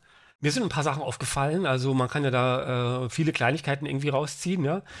wahr, ja. Mir sind ein paar Sachen aufgefallen, also man kann ja da viele Kleinigkeiten irgendwie rausziehen,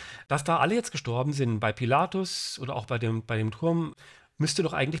 ja. Dass da alle jetzt gestorben sind, bei Pilatus oder auch bei dem Turm, müsste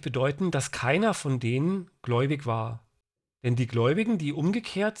doch eigentlich bedeuten, dass keiner von denen gläubig war. Denn die Gläubigen, die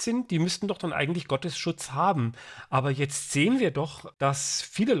umgekehrt sind, die müssten doch dann eigentlich Gottes Schutz haben. Aber jetzt sehen wir doch, dass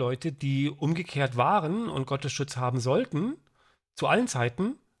viele Leute, die umgekehrt waren und Gottes Schutz haben sollten, zu allen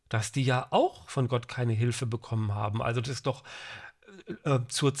Zeiten, dass die ja auch von Gott keine Hilfe bekommen haben. Also das ist doch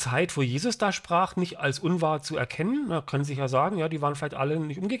zur Zeit, wo Jesus da sprach, nicht als unwahr zu erkennen. Da können sich ja sagen, ja, die waren vielleicht alle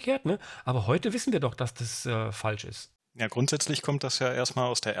nicht umgekehrt, ne? Aber heute wissen wir doch, dass das falsch ist. Ja, grundsätzlich kommt das ja erstmal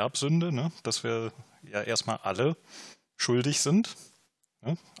aus der Erbsünde, ne? Dass wir ja erstmal alle schuldig sind,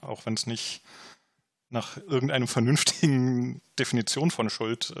 ne? Auch wenn es nicht nach irgendeiner vernünftigen Definition von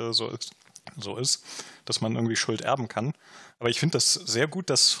Schuld so ist, dass man irgendwie Schuld erben kann. Aber ich finde das sehr gut,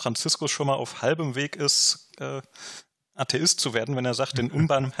 dass Franziskus schon mal auf halbem Weg ist, Atheist zu werden, wenn er sagt, den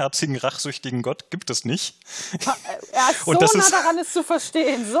unbarmherzigen, rachsüchtigen Gott gibt es nicht. Er ist so nah daran, es zu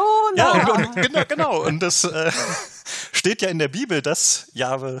verstehen. So nah. Ja, genau. Und das steht ja in der Bibel, dass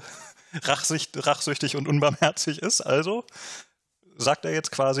Jahwe rachsüchtig und unbarmherzig ist. Also sagt er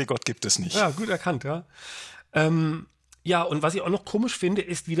jetzt quasi, Gott gibt es nicht. Ja, gut erkannt, ja. Ja, und was ich auch noch komisch finde,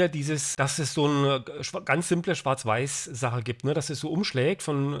 ist wieder dass es so eine ganz simple Schwarz-Weiß-Sache gibt, ne? Dass es so umschlägt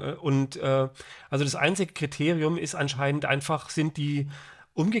also das einzige Kriterium ist anscheinend einfach, sind die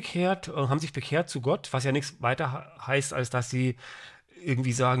umgekehrt, haben sich bekehrt zu Gott, was ja nichts weiter heißt, als dass sie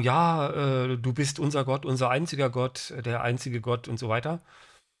irgendwie sagen, ja, du bist unser Gott, unser einziger Gott, der einzige Gott und so weiter.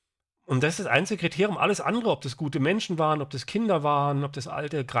 Und das ist das einzige Kriterium. Alles andere, ob das gute Menschen waren, ob das Kinder waren, ob das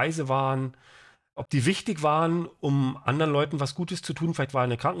alte Greise waren, ob die wichtig waren, um anderen Leuten was Gutes zu tun. Vielleicht war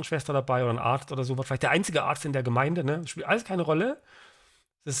eine Krankenschwester dabei oder ein Arzt oder sowas. Vielleicht der einzige Arzt in der Gemeinde. Ne? Das spielt alles keine Rolle.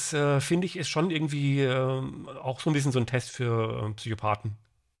 Das, finde ich, ist schon irgendwie auch so ein bisschen so ein Test für Psychopathen.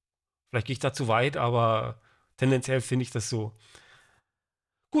 Vielleicht gehe ich da zu weit, aber tendenziell finde ich das so.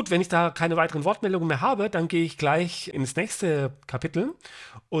 Gut, wenn ich da keine weiteren Wortmeldungen mehr habe, dann gehe ich gleich ins nächste Kapitel.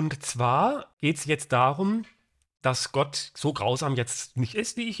 Und zwar geht es jetzt darum, dass Gott so grausam jetzt nicht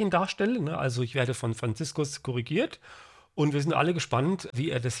ist, wie ich ihn darstelle. Ne? Also ich werde von Franziskus korrigiert und wir sind alle gespannt, wie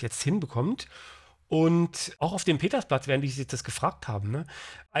er das jetzt hinbekommt. Und auch auf dem Petersplatz werden die sich das gefragt haben. Ne?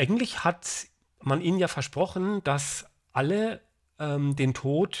 Eigentlich hat man ihnen ja versprochen, dass alle den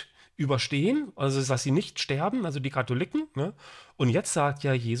Tod überstehen, also dass sie nicht sterben, also die Katholiken. Ne? Und jetzt sagt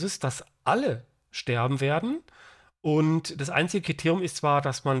ja Jesus, dass alle sterben werden. Und das einzige Kriterium ist zwar,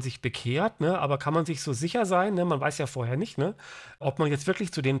 dass man sich bekehrt, ne, aber kann man sich so sicher sein, ne, man weiß ja vorher nicht, ne, ob man jetzt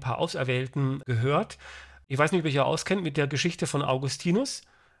wirklich zu den paar Auserwählten gehört. Ich weiß nicht, ob ihr euch auskennt mit der Geschichte von Augustinus.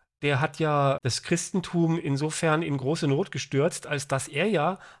 Der hat ja das Christentum insofern in große Not gestürzt, als dass er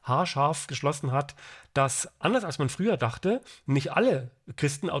ja haarscharf geschlossen hat, dass, anders als man früher dachte, nicht alle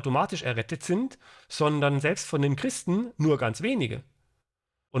Christen automatisch errettet sind, sondern selbst von den Christen nur ganz wenige.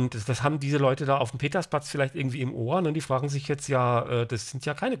 Und das haben diese Leute da auf dem Petersplatz vielleicht irgendwie im Ohr, und die fragen sich jetzt ja, das sind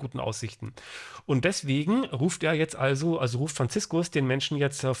ja keine guten Aussichten. Und deswegen ruft er jetzt also ruft Franziskus den Menschen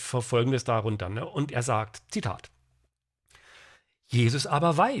jetzt Folgendes darunter, ne? Und er sagt, Zitat: Jesus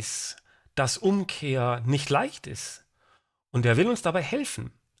aber weiß, dass Umkehr nicht leicht ist, und er will uns dabei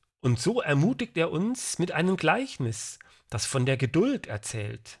helfen. Und so ermutigt er uns mit einem Gleichnis, das von der Geduld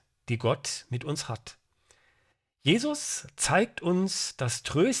erzählt, die Gott mit uns hat. Jesus zeigt uns das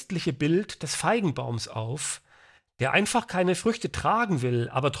tröstliche Bild des Feigenbaums auf, der einfach keine Früchte tragen will,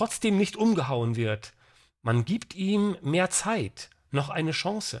 aber trotzdem nicht umgehauen wird. Man gibt ihm mehr Zeit, noch eine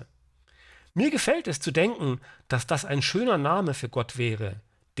Chance. Mir gefällt es zu denken, dass das ein schöner Name für Gott wäre,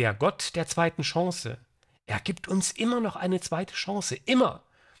 der Gott der zweiten Chance. Er gibt uns immer noch eine zweite Chance, immer.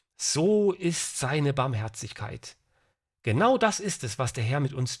 So ist seine Barmherzigkeit. Genau das ist es, was der Herr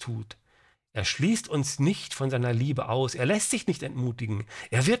mit uns tut. Er schließt uns nicht von seiner Liebe aus, er lässt sich nicht entmutigen,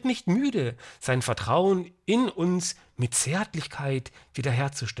 er wird nicht müde, sein Vertrauen in uns mit Zärtlichkeit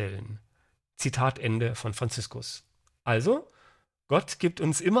wiederherzustellen. Zitat Ende von Franziskus. Also, Gott gibt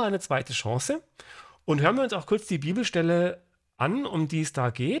uns immer eine zweite Chance. Und hören wir uns auch kurz die Bibelstelle an, um die es da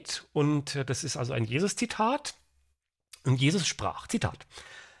geht. Und das ist also ein Jesus-Zitat. Und Jesus sprach, Zitat,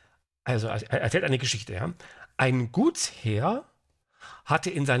 also er erzählt eine Geschichte, ja. Ein Gutsherr hatte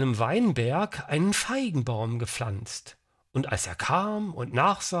in seinem Weinberg einen Feigenbaum gepflanzt. Und als er kam und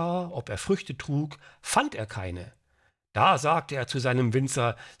nachsah, ob er Früchte trug, fand er keine. Da sagte er zu seinem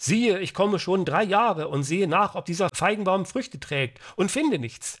Winzer, siehe, ich komme schon 3 Jahre und sehe nach, ob dieser Feigenbaum Früchte trägt, und finde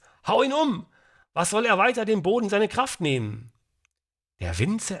nichts. Hau ihn um! Was soll er weiter dem Boden seine Kraft nehmen? Der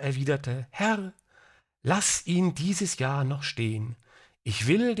Winzer erwiderte, Herr, lass ihn dieses Jahr noch stehen. Ich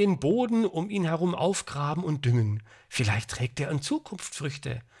will den Boden um ihn herum aufgraben und düngen. Vielleicht trägt er in Zukunft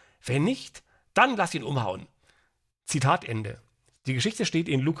Früchte. Wenn nicht, dann lass ihn umhauen. Zitat Ende. Die Geschichte steht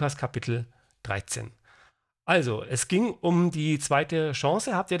in Lukas Kapitel 13. Also, es ging um die zweite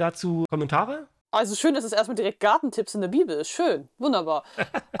Chance. Habt ihr dazu Kommentare? Also schön, dass es erstmal direkt Gartentipps in der Bibel ist. Schön, wunderbar.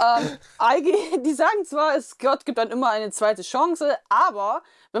 Die sagen zwar, Gott gibt dann immer eine zweite Chance, aber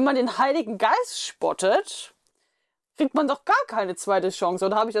wenn man den Heiligen Geist spottet, kriegt man doch gar keine zweite Chance.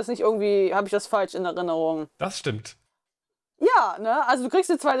 Oder habe ich das falsch in Erinnerung? Das stimmt. Ja, ne? Also du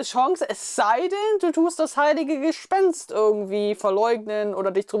kriegst eine zweite Chance, es sei denn, du tust das heilige Gespenst irgendwie verleugnen oder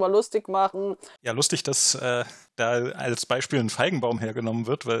dich drüber lustig machen. Ja, lustig, dass da als Beispiel ein Feigenbaum hergenommen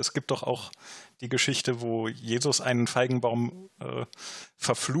wird, weil es gibt doch auch die Geschichte, wo Jesus einen Feigenbaum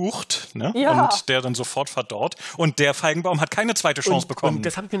verflucht, ne? Ja. Und der dann sofort verdorrt. Und der Feigenbaum hat keine zweite Chance bekommen. Und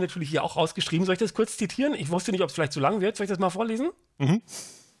das habe ich mir natürlich hier auch rausgeschrieben. Soll ich das kurz zitieren? Ich wusste nicht, ob es vielleicht zu lang wird. Soll ich das mal vorlesen? Mhm.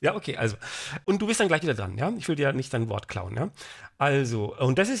 Ja, okay, also. Und du bist dann gleich wieder dran, ja? Ich will dir nicht dein Wort klauen, ja? Also,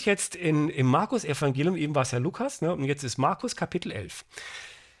 und das ist jetzt im Markus-Evangelium, eben war es ja Lukas, ne? Und jetzt ist Markus Kapitel 11.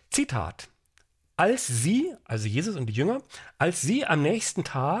 Zitat. Als sie, also Jesus und die Jünger, als sie am nächsten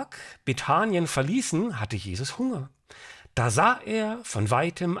Tag Bethanien verließen, hatte Jesus Hunger. Da sah er von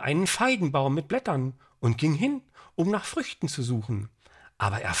weitem einen Feigenbaum mit Blättern und ging hin, um nach Früchten zu suchen.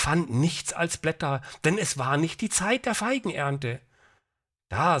 Aber er fand nichts als Blätter, denn es war nicht die Zeit der Feigenernte.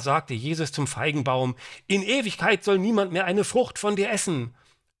 Da sagte Jesus zum Feigenbaum, in Ewigkeit soll niemand mehr eine Frucht von dir essen.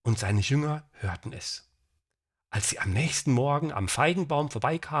 Und seine Jünger hörten es. Als sie am nächsten Morgen am Feigenbaum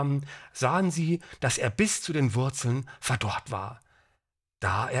vorbeikamen, sahen sie, dass er bis zu den Wurzeln verdorrt war.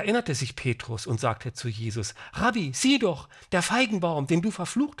 Da erinnerte sich Petrus und sagte zu Jesus, Rabbi, sieh doch, der Feigenbaum, den du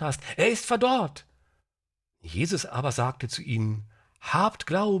verflucht hast, er ist verdorrt. Jesus aber sagte zu ihnen, habt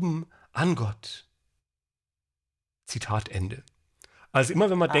Glauben an Gott. Zitat Ende. Also immer,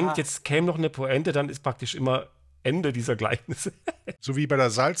 wenn man denkt, jetzt käme noch eine Pointe, dann ist praktisch immer Ende dieser Gleichnisse. So wie bei der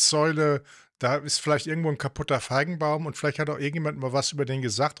Salzsäule, da ist vielleicht irgendwo ein kaputter Feigenbaum und vielleicht hat auch irgendjemand mal was über den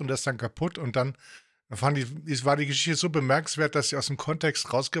gesagt und der ist dann kaputt und dann war die Geschichte so bemerkenswert, dass sie aus dem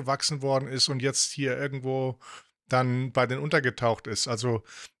Kontext rausgewachsen worden ist und jetzt hier irgendwo dann bei den untergetaucht ist. Also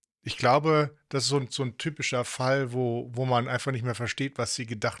ich glaube, das ist so ein typischer Fall, wo man einfach nicht mehr versteht, was sie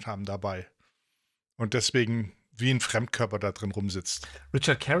gedacht haben dabei. Und deswegen wie ein Fremdkörper da drin rumsitzt.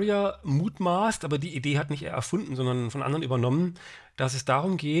 Richard Carrier mutmaßt, aber die Idee hat nicht er erfunden, sondern von anderen übernommen, dass es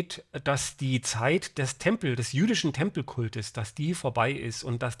darum geht, dass die Zeit des jüdischen Tempelkultes, dass die vorbei ist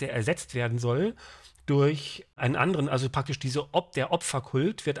und dass der ersetzt werden soll durch einen anderen, also praktisch der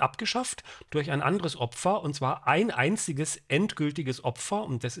Opferkult wird abgeschafft durch ein anderes Opfer, und zwar ein einziges endgültiges Opfer,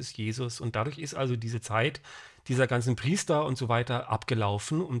 und das ist Jesus. Und dadurch ist also diese Zeit dieser ganzen Priester und so weiter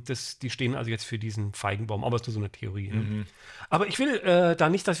abgelaufen, und die stehen also jetzt für diesen Feigenbaum. Aber es ist nur so eine Theorie. Ne? Aber ich will da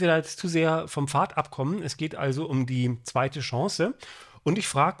nicht, dass wir da jetzt zu sehr vom Pfad abkommen. Es geht also um die zweite Chance. Und ich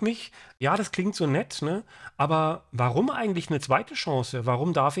frage mich, ja, das klingt so nett, ne? Aber warum eigentlich eine zweite Chance?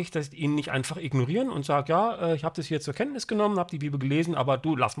 Warum darf ich ihn nicht einfach ignorieren und sage, ja, ich habe das hier zur Kenntnis genommen, habe die Bibel gelesen, aber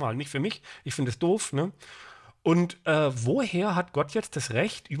du, lass mal, nicht für mich. Ich finde es doof, ne? Und woher hat Gott jetzt das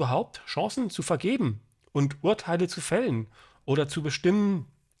Recht, überhaupt Chancen zu vergeben und Urteile zu fällen oder zu bestimmen,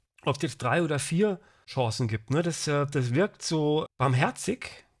 ob es jetzt 3 oder 4 Chancen gibt, ne? Das wirkt so barmherzig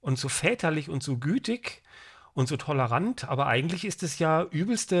und so väterlich und so gütig und so tolerant, aber eigentlich ist es ja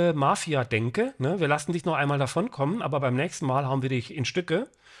übelste Mafia-Denke. Ne? Wir lassen dich noch einmal davonkommen, aber beim nächsten Mal hauen wir dich in Stücke.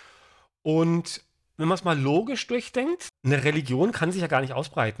 Und wenn man es mal logisch durchdenkt, eine Religion kann sich ja gar nicht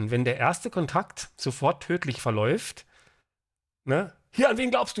ausbreiten. Wenn der erste Kontakt sofort tödlich verläuft, ne? Hier, an wen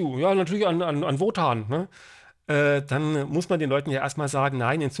glaubst du? Ja, natürlich an Wotan. Ne? Dann muss man den Leuten ja erstmal sagen,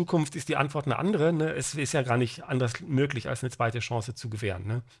 nein, in Zukunft ist die Antwort eine andere. Ne? Es ist ja gar nicht anders möglich, als eine zweite Chance zu gewähren.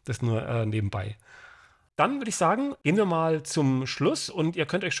 Ne? Das nur nebenbei. Dann würde ich sagen, gehen wir mal zum Schluss, und ihr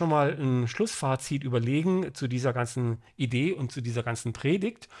könnt euch schon mal ein Schlussfazit überlegen zu dieser ganzen Idee und zu dieser ganzen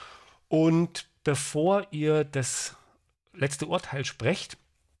Predigt. Und bevor ihr das letzte Urteil sprecht,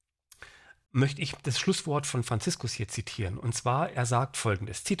 möchte ich das Schlusswort von Franziskus hier zitieren. Und zwar, er sagt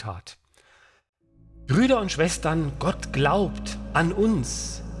folgendes, Zitat: Brüder und Schwestern, Gott glaubt an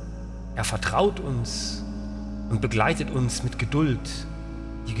uns. Er vertraut uns und begleitet uns mit Geduld.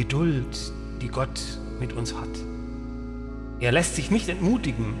 Die Geduld, die Gott mit uns hat. Er lässt sich nicht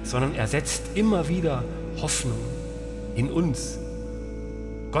entmutigen, sondern er setzt immer wieder Hoffnung in uns.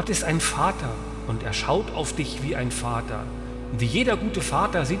 Gott ist ein Vater und er schaut auf dich wie ein Vater. Und wie jeder gute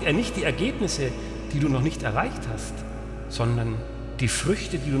Vater sieht er nicht die Ergebnisse, die du noch nicht erreicht hast, sondern die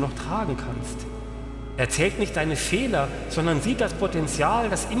Früchte, die du noch tragen kannst. Er zählt nicht deine Fehler, sondern sieht das Potenzial,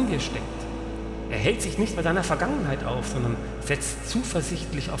 das in dir steckt. Er hält sich nicht bei deiner Vergangenheit auf, sondern setzt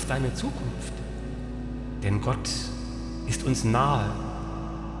zuversichtlich auf deine Zukunft. Denn Gott ist uns nahe.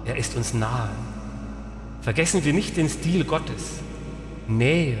 Er ist uns nahe. Vergessen wir nicht den Stil Gottes.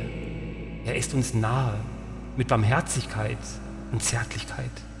 Nähe. Er ist uns nahe. Mit Barmherzigkeit und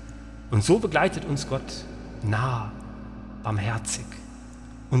Zärtlichkeit. Und so begleitet uns Gott nah, barmherzig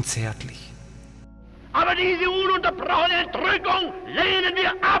und zärtlich. Aber diese ununterbrochene Entrückung lehnen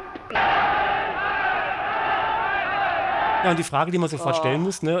wir ab! Ja, und die Frage, die man sofort stellen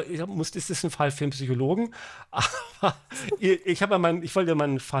muss, ne, ist das ein Fall für einen Psychologen? Aber ich wollte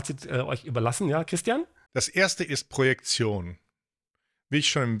mein Fazit euch überlassen, ja, Christian? Das erste ist Projektion. Wie ich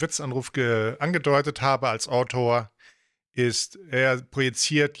schon im Witzanruf angedeutet habe als Autor, er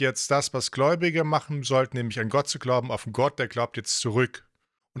projiziert jetzt das, was Gläubige machen sollten, nämlich an Gott zu glauben, auf einen Gott, der glaubt jetzt zurück.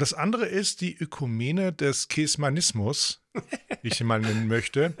 Und das andere ist die Ökumene des Kesmanismus, wie ich ihn mal nennen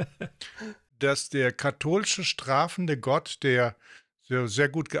möchte, dass der katholische strafende Gott, der sehr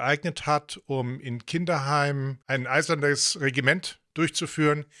gut geeignet hat, um in Kinderheimen ein eisernes Regiment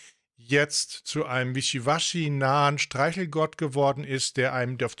durchzuführen, jetzt zu einem Wischiwaschi-nahen Streichelgott geworden ist, der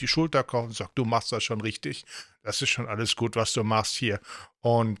einem auf die Schulter kommt und sagt, du machst das schon richtig, das ist schon alles gut, was du machst hier.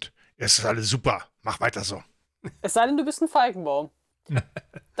 Und es ist alles super, mach weiter so. Es sei denn, du bist ein Feigenbaum.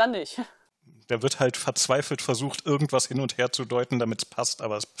 Dann nicht. Da wird halt verzweifelt versucht, irgendwas hin und her zu deuten, damit es passt,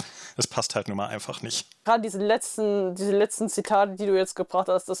 aber es passt halt nun mal einfach nicht. Gerade diese letzten Zitate, die du jetzt gebracht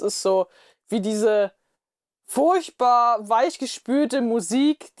hast, das ist so wie diese furchtbar weichgespülte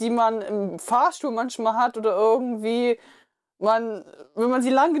Musik, die man im Fahrstuhl manchmal hat oder irgendwie, wenn man sie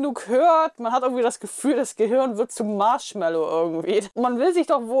lang genug hört, man hat irgendwie das Gefühl, das Gehirn wird zum Marshmallow irgendwie. Man will sich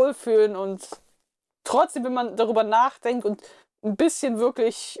doch wohlfühlen und trotzdem, wenn man darüber nachdenkt und ein bisschen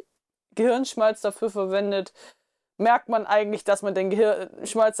wirklich Gehirnschmalz dafür verwendet, merkt man eigentlich, dass man den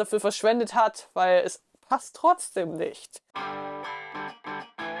Gehirnschmalz dafür verschwendet hat, weil es passt trotzdem nicht.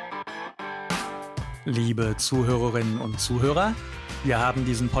 Liebe Zuhörerinnen und Zuhörer, wir haben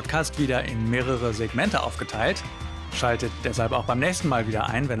diesen Podcast wieder in mehrere Segmente aufgeteilt. Schaltet deshalb auch beim nächsten Mal wieder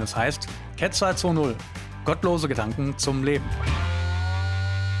ein, wenn es heißt Ketzer 2.0 – Gottlose Gedanken zum Leben.